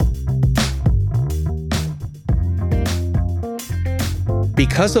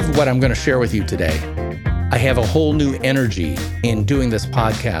Because of what I'm going to share with you today, I have a whole new energy in doing this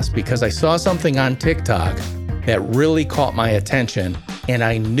podcast because I saw something on TikTok that really caught my attention, and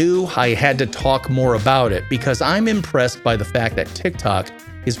I knew I had to talk more about it because I'm impressed by the fact that TikTok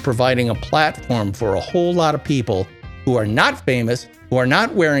is providing a platform for a whole lot of people who are not famous, who are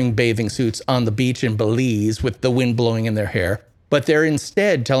not wearing bathing suits on the beach in Belize with the wind blowing in their hair, but they're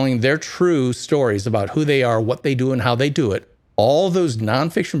instead telling their true stories about who they are, what they do, and how they do it. All those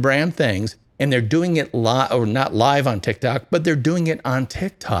nonfiction brand things, and they're doing it live, or not live on TikTok, but they're doing it on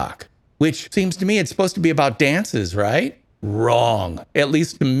TikTok, which seems to me it's supposed to be about dances, right? Wrong, at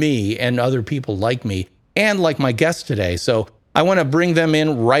least to me and other people like me, and like my guest today. So I want to bring them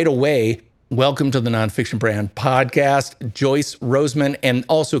in right away. Welcome to the Nonfiction Brand Podcast, Joyce Roseman, and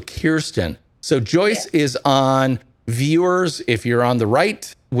also Kyrsten. So Joyce is on viewers, if you're on the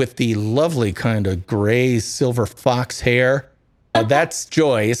right, with the lovely kind of gray silver fox hair. That's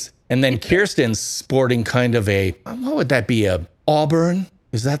Joyce. And then Kyrsten's sporting kind of a, what would that be, a auburn?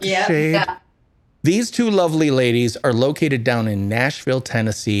 Is that the shade? Yeah. These two lovely ladies are located down in Nashville,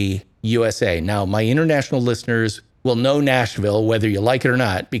 Tennessee, USA. Now, my international listeners will know Nashville, whether you like it or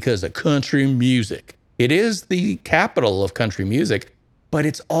not, because of country music. It is the capital of country music, but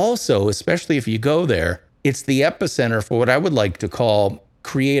it's also, especially if you go there, it's the epicenter for what I would like to call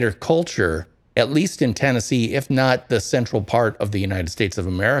creator culture, at least in Tennessee, if not the central part of the United States of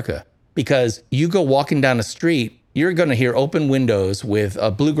America. Because you go walking down the street, you're going to hear open windows with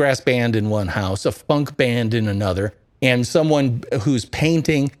a bluegrass band in one house, a funk band in another, and someone who's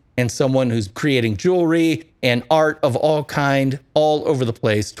painting and someone who's creating jewelry and art of all kind all over the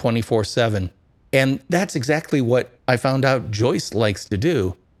place 24/7. And that's exactly what I found out Joyce likes to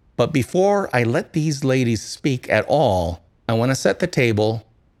do. But before I let these ladies speak at all, I want to set the table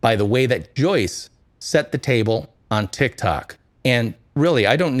by the way that Joyce set the table on TikTok. And really,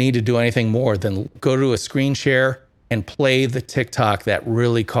 I don't need to do anything more than go to a screen share and play the TikTok that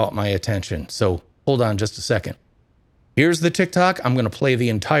really caught my attention. So hold on just a second. Here's the TikTok. I'm going to play the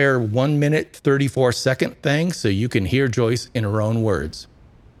entire 1 minute, 34 second thing so you can hear Joyce in her own words.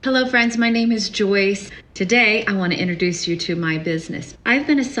 Hello friends, my name is Joyce. Today I want to introduce you to my business. I've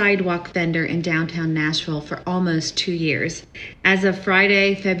been a sidewalk vendor in downtown Nashville for almost 2 years. As of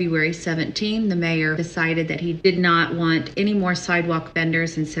Friday, February 17, the mayor decided that he did not want any more sidewalk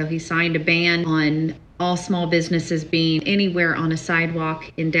vendors, and so he signed a ban on all small businesses being anywhere on a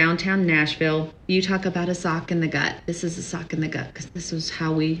sidewalk in downtown Nashville. You talk about a sock in the gut. This is a sock in the gut because this is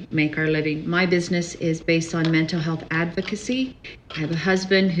how we make our living. My business is based on mental health advocacy. I have a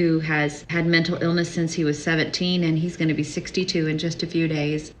husband who has had mental illness since he was 17, and he's going to be 62 in just a few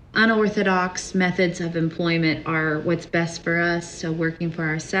days. Unorthodox methods of employment are what's best for us, so working for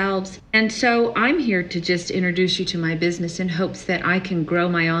ourselves. And so I'm here to just introduce you to my business in hopes that I can grow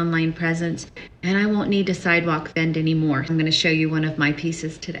my online presence and I won't need to sidewalk vend anymore. I'm going to show you one of my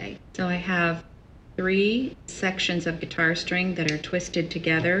pieces today. So I have 3 sections of guitar string that are twisted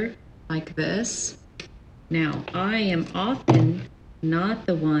together like this. Now, I am often not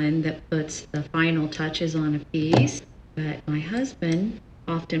the one that puts the final touches on a piece, but my husband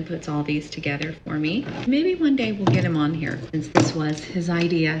often puts all these together for me. Maybe one day we'll get him on here, since this was his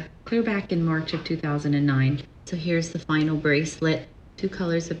idea clear back in March of 2009. So here's the final bracelet. 2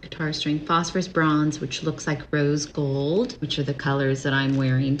 colors of guitar string, phosphorus bronze, which looks like rose gold, which are the colors that I'm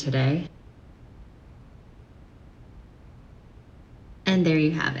wearing today. And there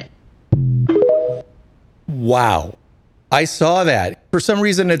you have it. Wow. I saw that. For some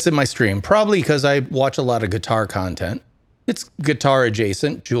reason, it's in my stream, probably because I watch a lot of guitar content. It's guitar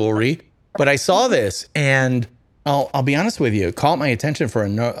adjacent, jewelry. But I saw this, and I'll be honest with you, it caught my attention for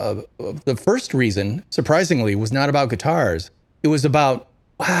the first reason, surprisingly, was not about guitars. It was about,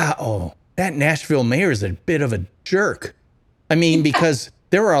 wow, that Nashville mayor is a bit of a jerk. I mean, because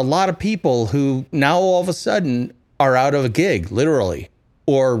there are a lot of people who now all of a sudden are out of a gig, literally,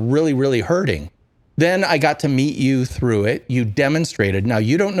 or really, really hurting. Then I got to meet you through it. You demonstrated. Now,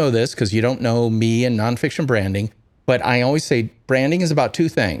 you don't know this because you don't know me and nonfiction branding, but I always say branding is about 2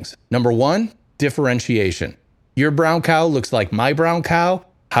 things. Number 1, differentiation. Your brown cow looks like my brown cow.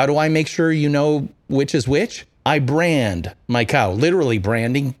 How do I make sure you know which is which? I brand my cow. Literally,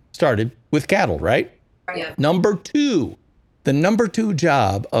 branding started with cattle, right? Yeah. Number 2, the number 2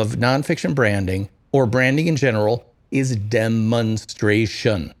 job of nonfiction branding or branding in general is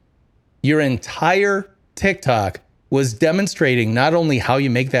demonstration. Your entire TikTok was demonstrating not only how you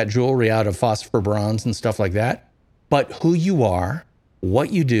make that jewelry out of phosphor bronze and stuff like that, but who you are,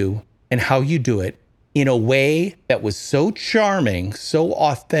 what you do, and how you do it in a way that was so charming, so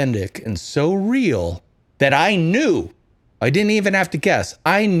authentic, and so real that I knew I didn't even have to guess.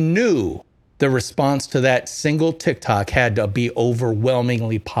 I knew the response to that single TikTok had to be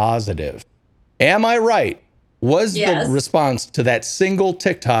overwhelmingly positive. Am I right? Was the response to that single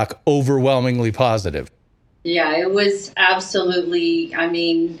TikTok overwhelmingly positive? Yeah, it was absolutely,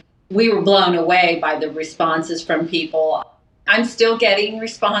 we were blown away by the responses from people. I'm still getting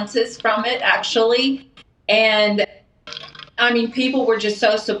responses from it, actually. And people were just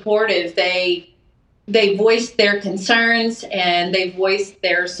so supportive. They voiced their concerns and they voiced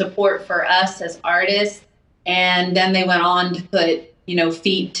their support for us as artists. And then they went on to put,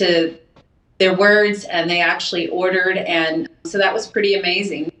 feet to their words, and they actually ordered. And so that was pretty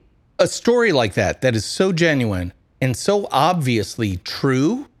amazing. A story like that is so genuine and so obviously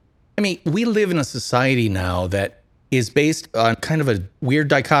true. We live in a society now that is based on kind of a weird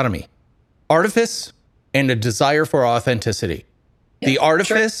dichotomy: artifice and a desire for authenticity. The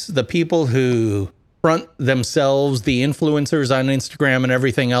artifice, the people who front themselves, the influencers on Instagram and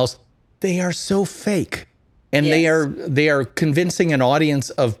everything else, they are so fake. And they are convincing an audience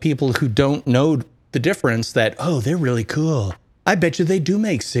of people who don't know the difference that, oh, they're really cool. I bet you they do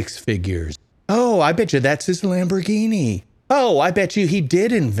make six figures. Oh, I bet you that's his Lamborghini. Oh, I bet you he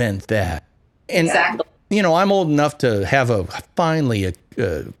did invent that. And, exactly. I'm old enough to have a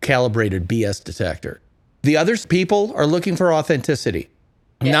calibrated BS detector. The other people are looking for authenticity.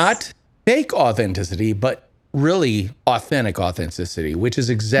 Yes. Not fake authenticity, but really authentic authenticity, which is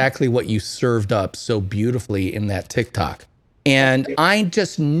exactly what you served up so beautifully in that TikTok. And I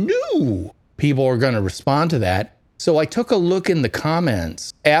just knew people were going to respond to that. So I took a look in the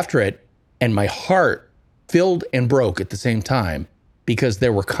comments after it, and my heart filled and broke at the same time, because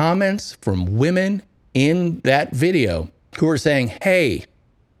there were comments from women in that video who were saying, hey,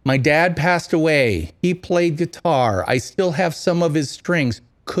 my dad passed away. He played guitar. I still have some of his strings.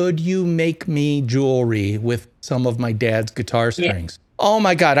 Could you make me jewelry with some of my dad's guitar strings? Yeah. Oh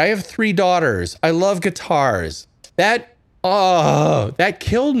my God, I have 3 daughters. I love guitars. That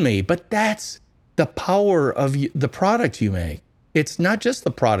killed me. But that's the power of the product you make. It's not just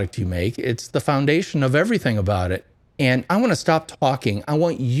the product you make, it's the foundation of everything about it. And I want to stop talking. I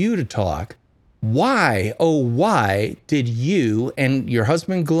want you to talk. Why did you and your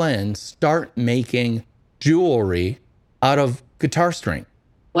husband Glenn start making jewelry out of guitar string?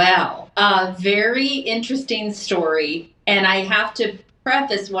 Wow, a very interesting story. And I have to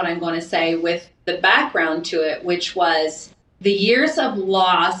preface what I'm going to say with the background to it, which was the years of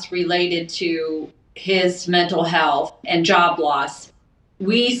loss related to his mental health and job loss.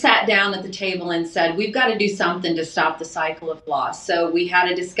 We sat down at the table and said, we've got to do something to stop the cycle of loss. So we had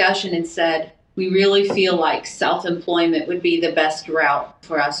a discussion and said, we really feel like self-employment would be the best route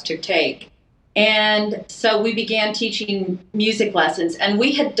for us to take. And so we began teaching music lessons, and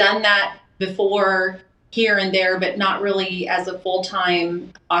we had done that before here and there, but not really as a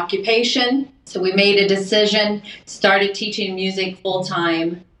full-time occupation. So we made a decision, started teaching music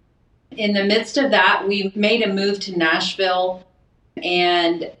full-time. In the midst of that, we made a move to Nashville,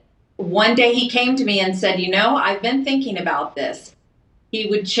 and one day he came to me and said, I've been thinking about this. He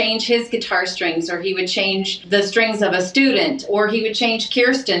would change his guitar strings, or he would change the strings of a student, or he would change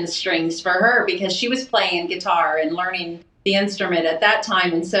Kyrsten's strings for her because she was playing guitar and learning the instrument at that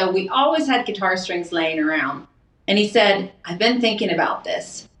time. And so we always had guitar strings laying around. And he said, I've been thinking about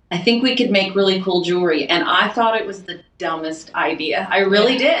this. I think we could make really cool jewelry. And I thought it was the dumbest idea. I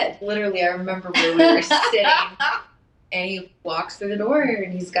really did. Literally, I remember where we were sitting. And he walks through the door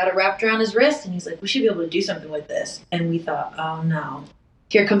and he's got it wrapped around his wrist. And he's like, we should be able to do something with this. And we thought, oh no.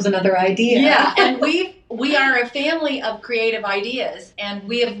 Here comes another idea. Yeah, and we are a family of creative ideas, and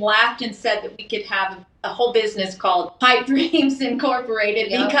we have laughed and said that we could have a whole business called Pipe Dreams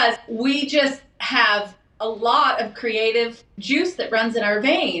Incorporated. Yep. Because we just have a lot of creative juice that runs in our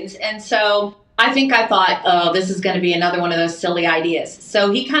veins. And so I thought, oh, this is going to be another one of those silly ideas.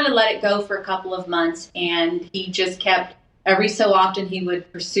 So he kind of let it go for a couple of months, and he just kept, every so often he would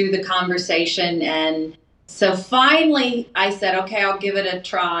pursue the conversation. And so finally, I said, okay, I'll give it a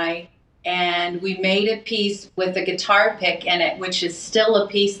try. And we made a piece with a guitar pick in it, which is still a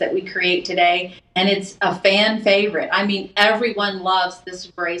piece that we create today. And it's a fan favorite. Everyone loves this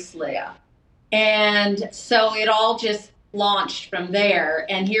bracelet. And so it all just launched from there.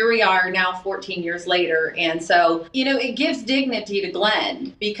 And here we are now 14 years later. And so, it gives dignity to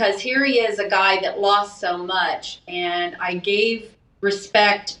Glenn, because here he is, a guy that lost so much. And I gave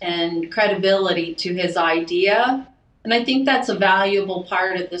respect and credibility to his idea. And I think that's a valuable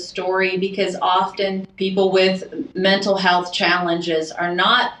part of the story, because often people with mental health challenges are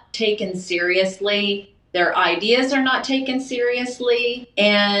not taken seriously. Their ideas are not taken seriously.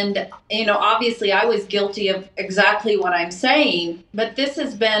 And, obviously I was guilty of exactly what I'm saying, but this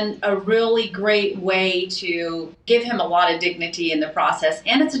has been a really great way to give him a lot of dignity in the process.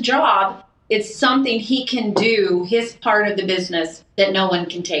 And it's a job. It's something he can do, his part of the business that no one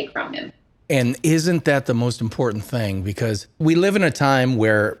can take from him. And isn't that the most important thing? Because we live in a time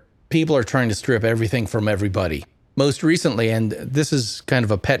where people are trying to strip everything from everybody. Most recently, and this is kind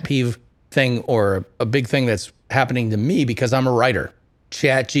of a pet peeve thing or a big thing that's happening to me because I'm a writer.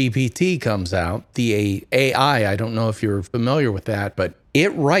 ChatGPT comes out, the AI, I don't know if you're familiar with that, but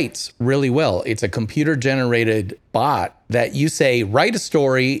it writes really well. It's a computer-generated bot that you say, write a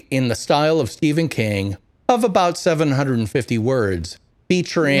story in the style of Stephen King of about 750 words,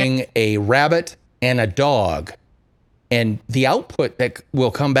 featuring a rabbit and a dog. And the output that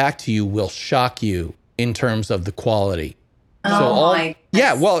will come back to you will shock you in terms of the quality. Let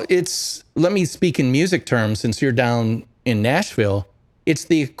me speak in music terms since you're down in Nashville. It's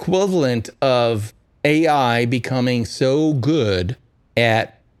the equivalent of AI becoming so good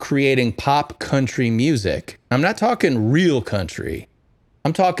at creating pop country music. I'm not talking real country.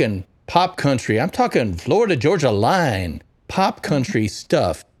 I'm talking pop country. I'm talking Florida Georgia Line. Pop country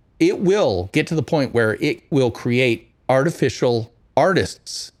stuff, it will get to the point where it will create artificial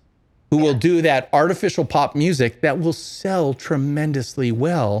artists who will do that artificial pop music that will sell tremendously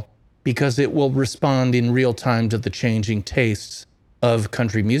well because it will respond in real time to the changing tastes of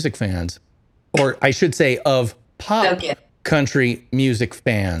country music fans, or I should say of pop country music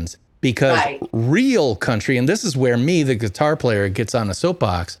fans, because real country, and this is where me, the guitar player, gets on a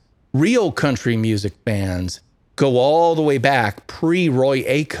soapbox, real country music fans go all the way back, pre-Roy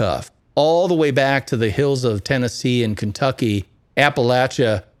Acuff, all the way back to the hills of Tennessee and Kentucky,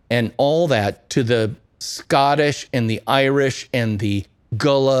 Appalachia, and all that, to the Scottish and the Irish and the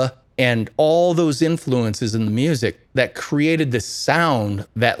Gullah and all those influences in the music that created this sound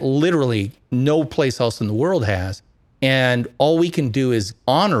that literally no place else in the world has. And all we can do is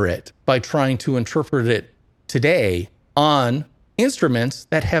honor it by trying to interpret it today on instruments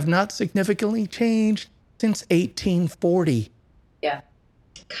that have not significantly changed since 1840. Yeah.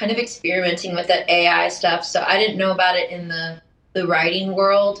 Kind of experimenting with that AI stuff. So I didn't know about it in the writing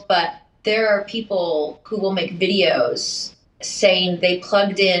world, but there are people who will make videos saying they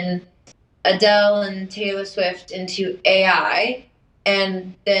plugged in Adele and Taylor Swift into AI,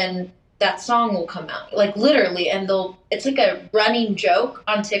 and then that song will come out, like literally, and it's like a running joke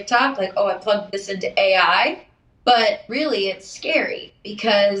on TikTok, like, oh, I plugged this into AI. But really, it's scary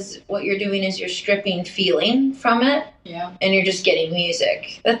because what you're doing is you're stripping feeling from it. Yeah. And you're just getting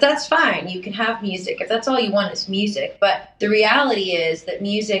music. That's fine. You can have music if that's all you want is music. But the reality is that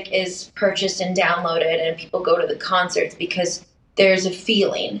music is purchased and downloaded, and people go to the concerts because there's a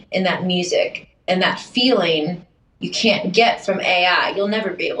feeling in that music. And that feeling you can't get from AI. You'll never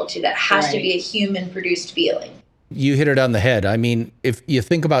be able to. That has to be a human-produced feeling. You hit it on the head. I mean, if you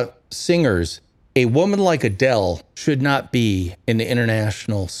think about singers, a woman like Adele should not be an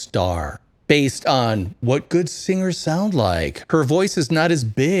international star based on what good singers sound like. Her voice is not as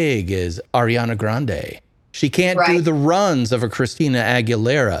big as Ariana Grande. She can't do the runs of a Christina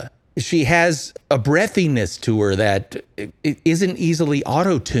Aguilera. She has a breathiness to her that isn't easily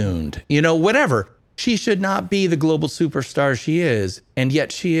auto-tuned. Whatever. She should not be the global superstar she is, and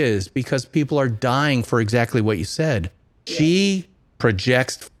yet she is, because people are dying for exactly what you said. Yeah. She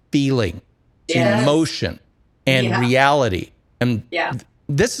projects feeling. Emotion and reality. And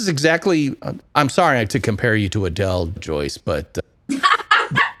this is exactly, I'm sorry to compare you to Adele, Joyce, but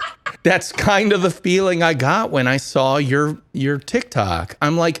that's kind of the feeling I got when I saw your TikTok.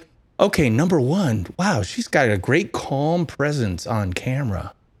 I'm like, okay, number one, wow, she's got a great calm presence on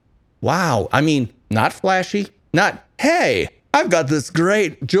camera. Wow. I mean, not flashy, not, hey, I've got this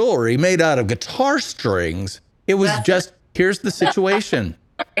great jewelry made out of guitar strings. It was just, here's the situation.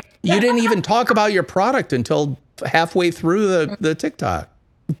 You didn't even talk about your product until halfway through the TikTok.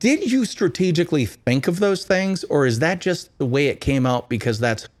 Did you strategically think of those things, or is that just the way it came out because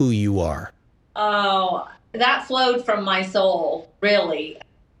that's who you are? Oh, that flowed from my soul, really.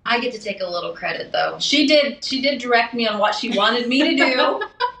 I get to take a little credit, though. She did direct me on what she wanted me to do,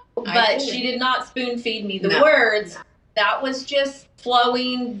 but she did not spoon feed me the words. That was just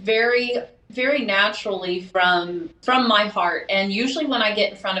flowing very, very naturally from my heart. And usually when I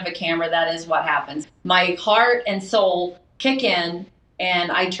get in front of a camera, that is what happens. My heart and soul kick in,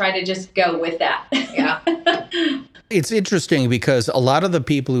 and I try to just go with that. Yeah. It's interesting because a lot of the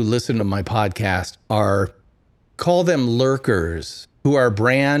people who listen to my podcast call them lurkers, who are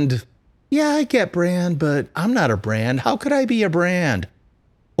brand. Yeah, I get brand, but I'm not a brand. How could I be a brand?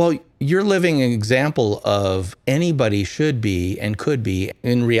 Well, you're living an example of anybody should be and could be,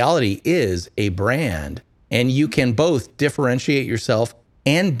 in reality, is a brand. And you can both differentiate yourself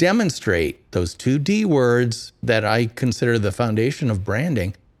and demonstrate those two D words that I consider the foundation of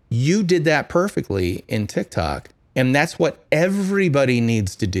branding. You did that perfectly in TikTok. And that's what everybody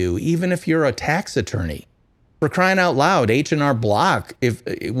needs to do, even if you're a tax attorney. For crying out loud, H&R Block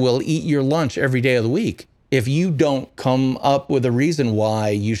will eat your lunch every day of the week if you don't come up with a reason why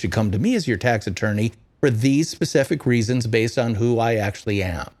you should come to me as your tax attorney for these specific reasons based on who I actually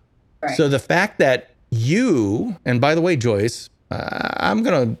am. Right. So the fact that you, and by the way, Joyce, I'm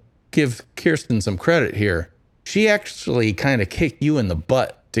going to give Kyrsten some credit here. She actually kind of kicked you in the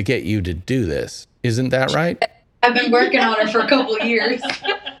butt to get you to do this. Isn't that right? I've been working on it for a couple of years.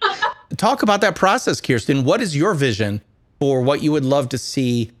 Talk about that process, Kyrsten. What is your vision for what you would love to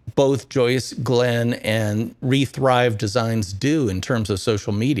see both Joyce, Glenn, and Rethrive Designs do in terms of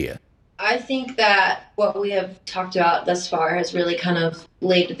social media? I think that what we have talked about thus far has really kind of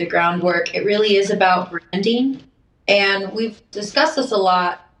laid the groundwork. It really is about branding. And we've discussed this a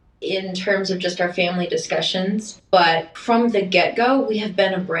lot in terms of just our family discussions. But from the get-go, we have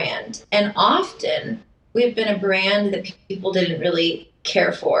been a brand. And often we have been a brand that people didn't really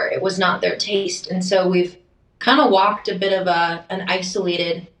care for. It was not their taste. And so we've kind of walked a bit of an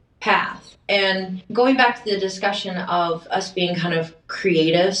isolated path. And going back to the discussion of us being kind of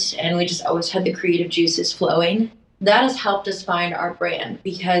creatives, and we just always had the creative juices flowing, that has helped us find our brand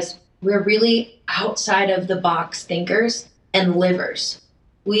because we're really outside of the box thinkers and livers.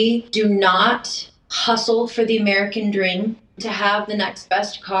 We do not hustle for the American dream to have the next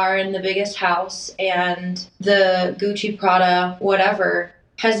best car and the biggest house and the Gucci, Prada, whatever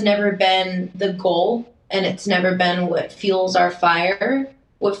has never been the goal, and it's never been what fuels our fire.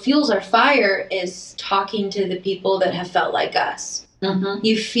 What fuels our fire is talking to the people that have felt like us. Mm-hmm.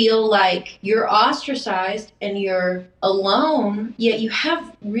 You feel like you're ostracized and you're alone, yet you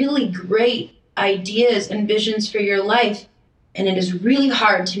have really great ideas and visions for your life. And it is really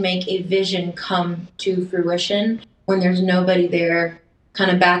hard to make a vision come to fruition when there's nobody there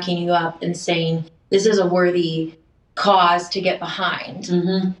kind of backing you up and saying, this is a worthy cause to get behind.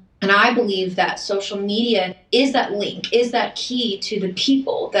 Mm-hmm. And I believe that social media is that link, is that key to the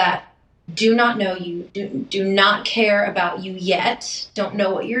people that do not know you, do not care about you yet, don't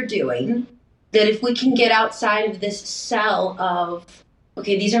know what you're doing. That if we can get outside of this cell of,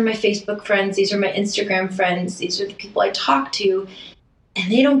 okay, these are my Facebook friends, these are my Instagram friends, these are the people I talk to,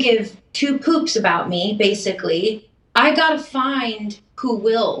 and they don't give two poops about me, basically, I gotta find who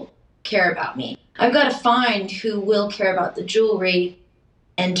will care about me. I've got to find who will care about the jewelry.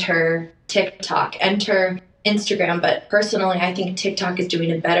 Enter TikTok, enter Instagram. But personally, I think TikTok is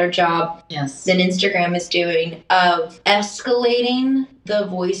doing a better job than Instagram is doing of escalating the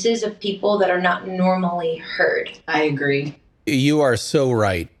voices of people that are not normally heard. I agree. You are so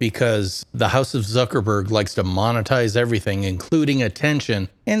right, because the House of Zuckerberg likes to monetize everything, including attention.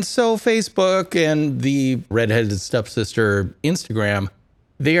 And so Facebook and the redheaded stepsister Instagram,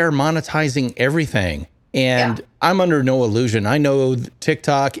 they are monetizing everything. And I'm under no illusion. I know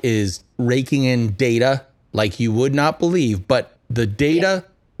TikTok is raking in data like you would not believe, but the data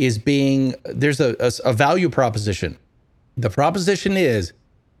is being, there's a value proposition. The proposition is,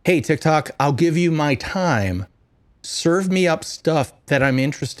 hey, TikTok, I'll give you my time. Serve me up stuff that I'm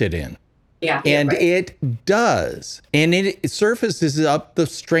interested in. Yeah. And it does. And it surfaces up the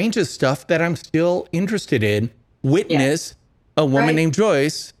strangest stuff that I'm still interested in. Witness a woman named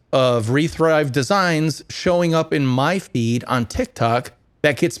Joyce of Rethrive Designs showing up in my feed on TikTok.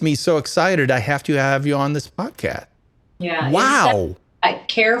 That gets me so excited. I have to have you on this podcast. Yeah. Wow. A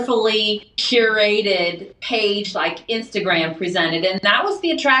carefully curated page like Instagram presented. And that was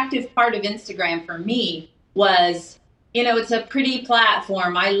the attractive part of Instagram for me was, you know, it's a pretty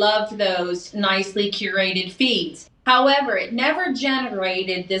platform. I loved those nicely curated feeds. However, it never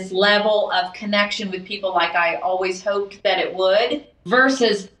generated this level of connection with people like I always hoped that it would,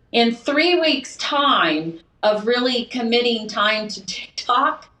 versus in 3 weeks' time of really committing time to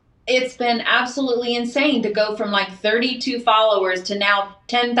TikTok, it's been absolutely insane to go from like 32 followers to now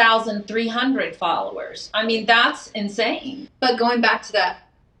 10,300 followers. I mean, that's insane. But going back to that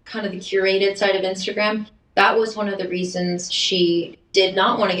kind of the curated side of Instagram, that was one of the reasons she did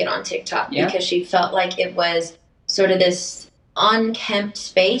not want to get on TikTok, because she felt like it was sort of this unkempt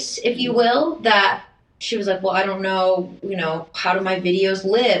space, if you will, that she was like, well, I don't know, you know, how do my videos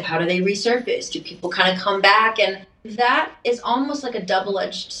live? How do they resurface? Do people kind of come back? And that is almost like a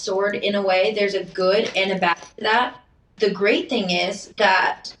double-edged sword in a way. There's a good and a bad to that. The great thing is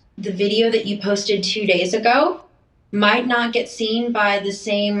that the video that you posted 2 days ago might not get seen by the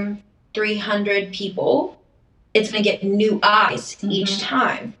same 300 people, it's going to get new eyes each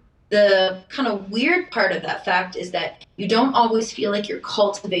time. The kind of weird part of that fact is that you don't always feel like you're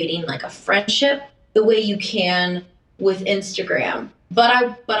cultivating like a friendship the way you can with Instagram. But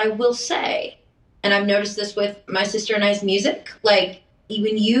I will say, and I've noticed this with my sister and I's music, like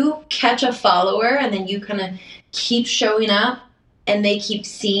when you catch a follower and then you kind of keep showing up and they keep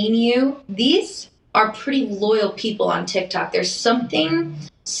seeing you, these are pretty loyal people on TikTok. There's something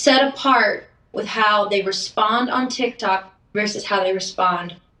set apart with how they respond on TikTok versus how they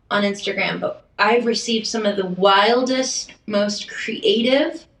respond on Instagram. But I've received some of the wildest, most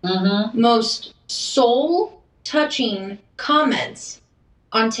creative, most soul-touching comments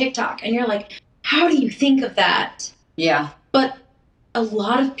on TikTok. And you're like, how do you think of that? Yeah. But a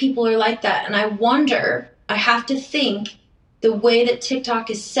lot of people are like that. And I wonder, I have to think the way that TikTok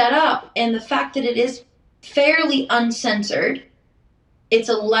is set up and the fact that it is fairly uncensored, it's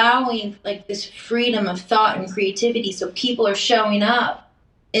allowing like this freedom of thought and creativity. So people are showing up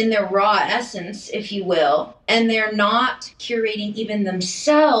in their raw essence, if you will, and they're not curating even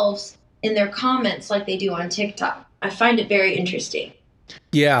themselves in their comments like they do on TikTok. I find it very interesting.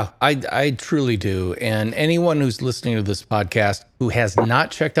 Yeah, I truly do. And anyone who's listening to this podcast who has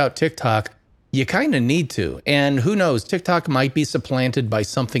not checked out TikTok, you kind of need to. And who knows, TikTok might be supplanted by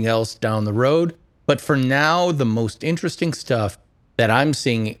something else down the road. But for now, the most interesting stuff that I'm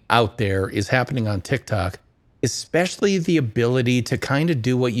seeing out there is happening on TikTok, especially the ability to kind of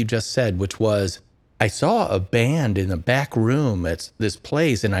do what you just said, which was, I saw a band in the back room at this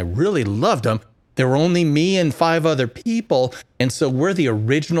place and I really loved them. There were only me and 5 other people. And so we're the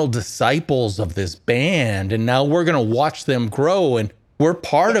original disciples of this band. And now we're going to watch them grow and we're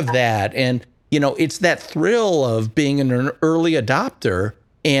part of that. And, you know, it's that thrill of being an early adopter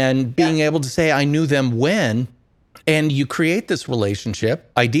and being able to say, I knew them when. And you create this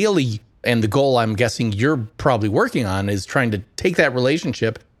relationship, ideally, and the goal I'm guessing you're probably working on is trying to take that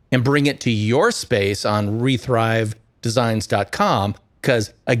relationship and bring it to your space on rethrivedesigns.com.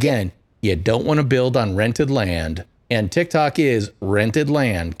 Because again, you don't want to build on rented land. And TikTok is rented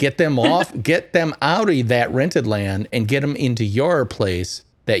land. Get them off, get them out of that rented land and get them into your place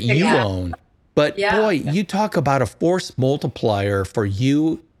that you own. But boy, you talk about a force multiplier for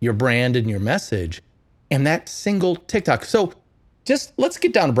you, your brand, and your message. And that single TikTok. So just let's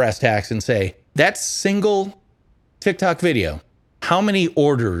get down to brass tacks and say that single TikTok video, how many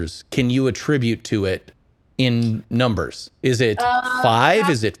orders can you attribute to it in numbers? Is it 5?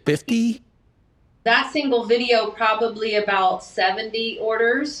 Is it 50? That single video, probably about 70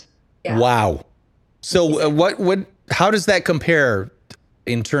 orders. Yeah. Wow. So how does that compare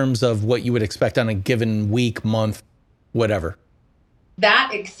in terms of what you would expect on a given week, month, whatever?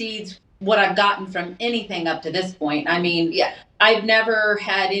 That exceeds what I've gotten from anything up to this point. I mean, I've never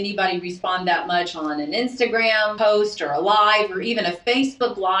had anybody respond that much on an Instagram post or a live or even a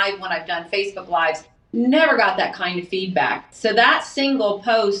Facebook Live when I've done Facebook Lives. Never got that kind of feedback. So that single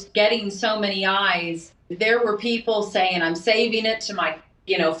post getting so many eyes, there were people saying, I'm saving it to my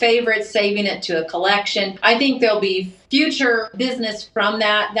favorites, saving it to a collection. I think there'll be future business from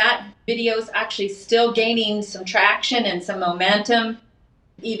that. That video is actually still gaining some traction and some momentum.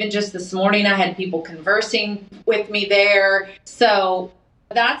 Even just this morning, I had people conversing with me there. So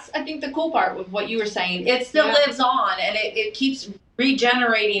that's, I think, the cool part with what you were saying. It still lives on and it keeps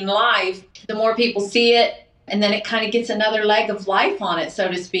regenerating life. The more people see it, and then it kind of gets another leg of life on it, so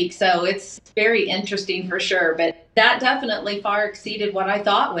to speak. So it's very interesting for sure. But that definitely far exceeded what I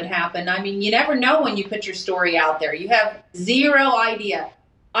thought would happen. I mean, you never know when you put your story out there. You have zero idea.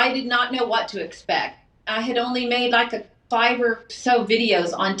 I did not know what to expect. I had only made like 5 or so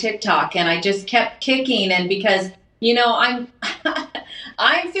videos on TikTok, and I just kept kicking. And because, I'm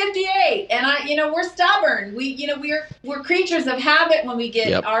 58 and we're stubborn. We're creatures of habit when we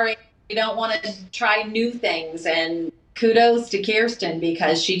get our age. We don't want to try new things. And kudos to Kyrsten,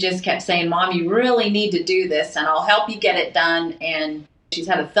 because she just kept saying, Mom, you really need to do this and I'll help you get it done. And she's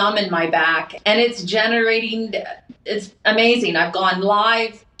had a thumb in my back and it's amazing. I've gone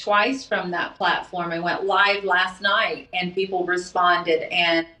live twice from that platform. I went live last night and people responded,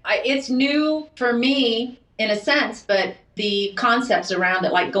 and it's new for me in a sense, but the concepts around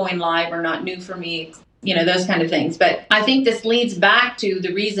it, like going live, are not new for me, those kind of things. But I think this leads back to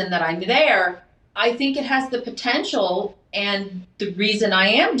the reason that I'm there. I think it has the potential, and the reason I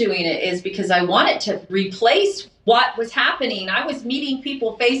am doing it is because I want it to replace what was happening. I was meeting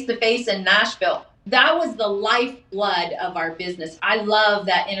people face to face in Nashville. That was the lifeblood of our business. I love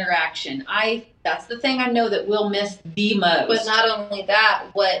that interaction. That's the thing I know that we'll miss the most. But not only that,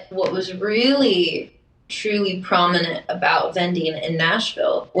 what was really truly prominent about vending in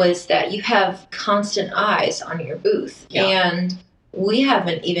Nashville was that you have constant eyes on your booth. Yeah. And we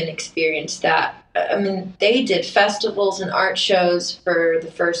haven't even experienced that. I mean, they did festivals and art shows for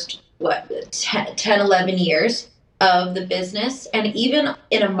the first, 10, 11 years of the business. And even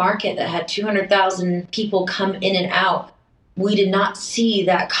in a market that had 200,000 people come in and out, we did not see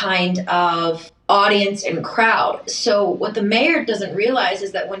that kind of audience and crowd. So what the mayor doesn't realize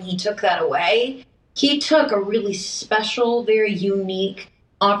is that when he took that away, he took a really special, very unique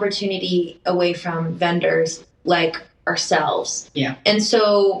opportunity away from vendors like ourselves. Yeah. And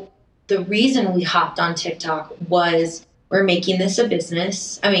so the reason we hopped on TikTok was we're making this a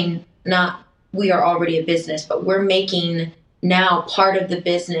business. I mean, not we are already a business, but we're making now part of the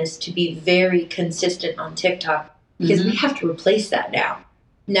business to be very consistent on TikTok because we have to replace that now.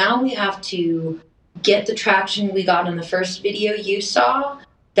 Now we have to get the traction we got in the first video you saw.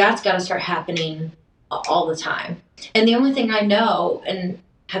 That's got to start happening all the time. And the only thing I know, and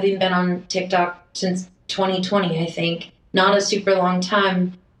having been on TikTok since 2020, I think, not a super long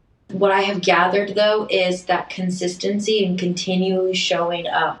time, what I have gathered though is that consistency and continually showing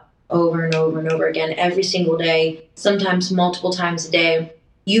up over and over and over again every single day, sometimes multiple times a day,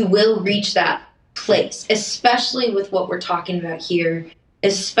 you will reach that place, especially with what we're talking about here,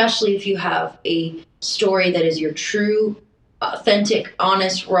 especially if you have a story that is your true, authentic,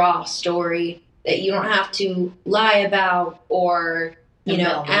 honest, raw story that you don't have to lie about or,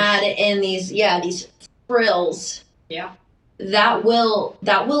 add in these frills. Yeah. That will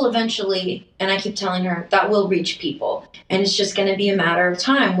eventually, and I keep telling her, that will reach people. And it's just going to be a matter of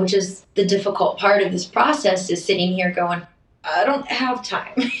time, which is the difficult part of this process, is sitting here going, I don't have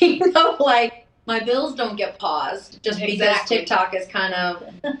time. Like my bills don't get paused just because TikTok is kind of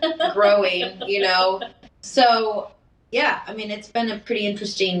growing, So, yeah, I mean, it's been a pretty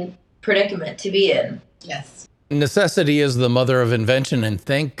interesting predicament to be in. Yes. Necessity is the mother of invention, and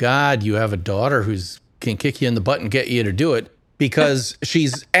thank God you have a daughter who's can kick you in the butt and get you to do it, because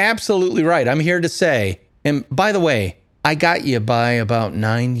she's absolutely right. I'm here to say, and by the way, I got you by about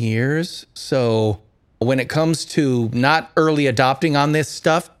 9 years. So when it comes to not early adopting on this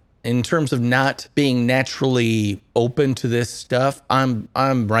stuff, in terms of not being naturally open to this stuff, I'm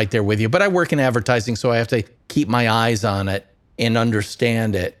right there with you. But I work in advertising, so I have to keep my eyes on it and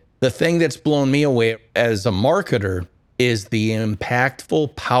understand it. The thing that's blown me away as a marketer is the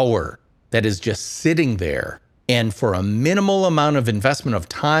impactful power that is just sitting there. And for a minimal amount of investment of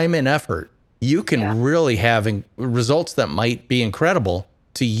time and effort, you can really have results that might be incredible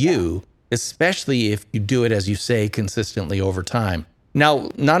to you, especially if you do it, as you say, consistently over time. Now,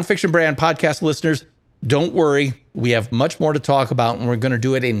 Nonfiction Brand podcast listeners, don't worry. We have much more to talk about, and we're going to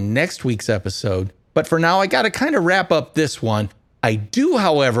do it in next week's episode. But for now, I got to kind of wrap up this one. I do,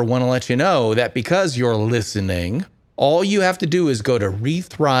 however, want to let you know that because you're listening, all you have to do is go to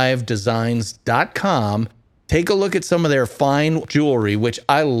rethrivedesigns.com, take a look at some of their fine jewelry, which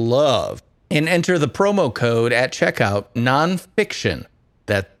I love, and enter the promo code at checkout, nonfiction.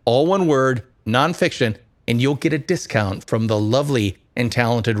 That's all one word, nonfiction, and you'll get a discount from the lovely and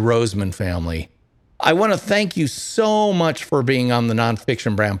talented Roseman family. I want to thank you so much for being on the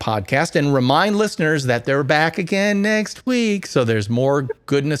Nonfiction Brand podcast and remind listeners that they're back again next week, so there's more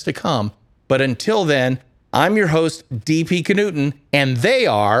goodness to come. But until then, I'm your host, DP Knudten, and they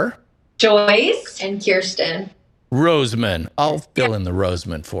are Joyce and Kyrsten Roseman. I'll fill in the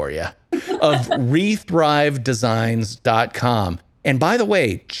Roseman for you, of rethrivedesigns.com. And by the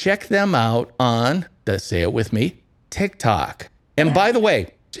way, check them out on, say it with me, TikTok. And by the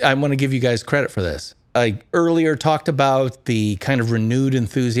way, I want to give you guys credit for this. I earlier talked about the kind of renewed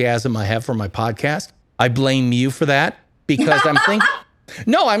enthusiasm I have for my podcast. I blame you for that because I'm thinking...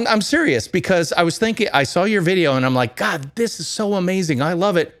 No, I'm serious, because I was thinking, I saw your video and I'm like, God, this is so amazing. I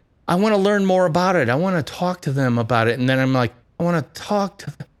love it. I want to learn more about it. I want to talk to them about it. And then I'm like, I want to talk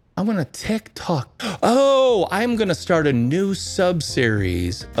to them. I want to TikTok. Oh, I'm going to start a new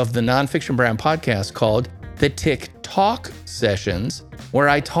sub-series of the Nonfiction Brand podcast called the TikTok Sessions, where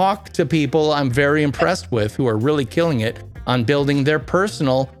I talk to people I'm very impressed with who are really killing it on building their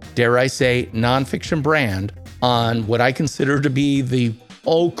personal, dare I say, nonfiction brand on what I consider to be the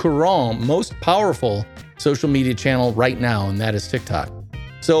au courant, most powerful social media channel right now, and that is TikTok.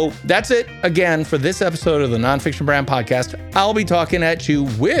 So that's it again for this episode of the Nonfiction Brand Podcast. I'll be talking at you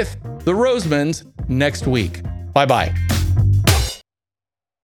with the Rosemans next week. Bye-bye.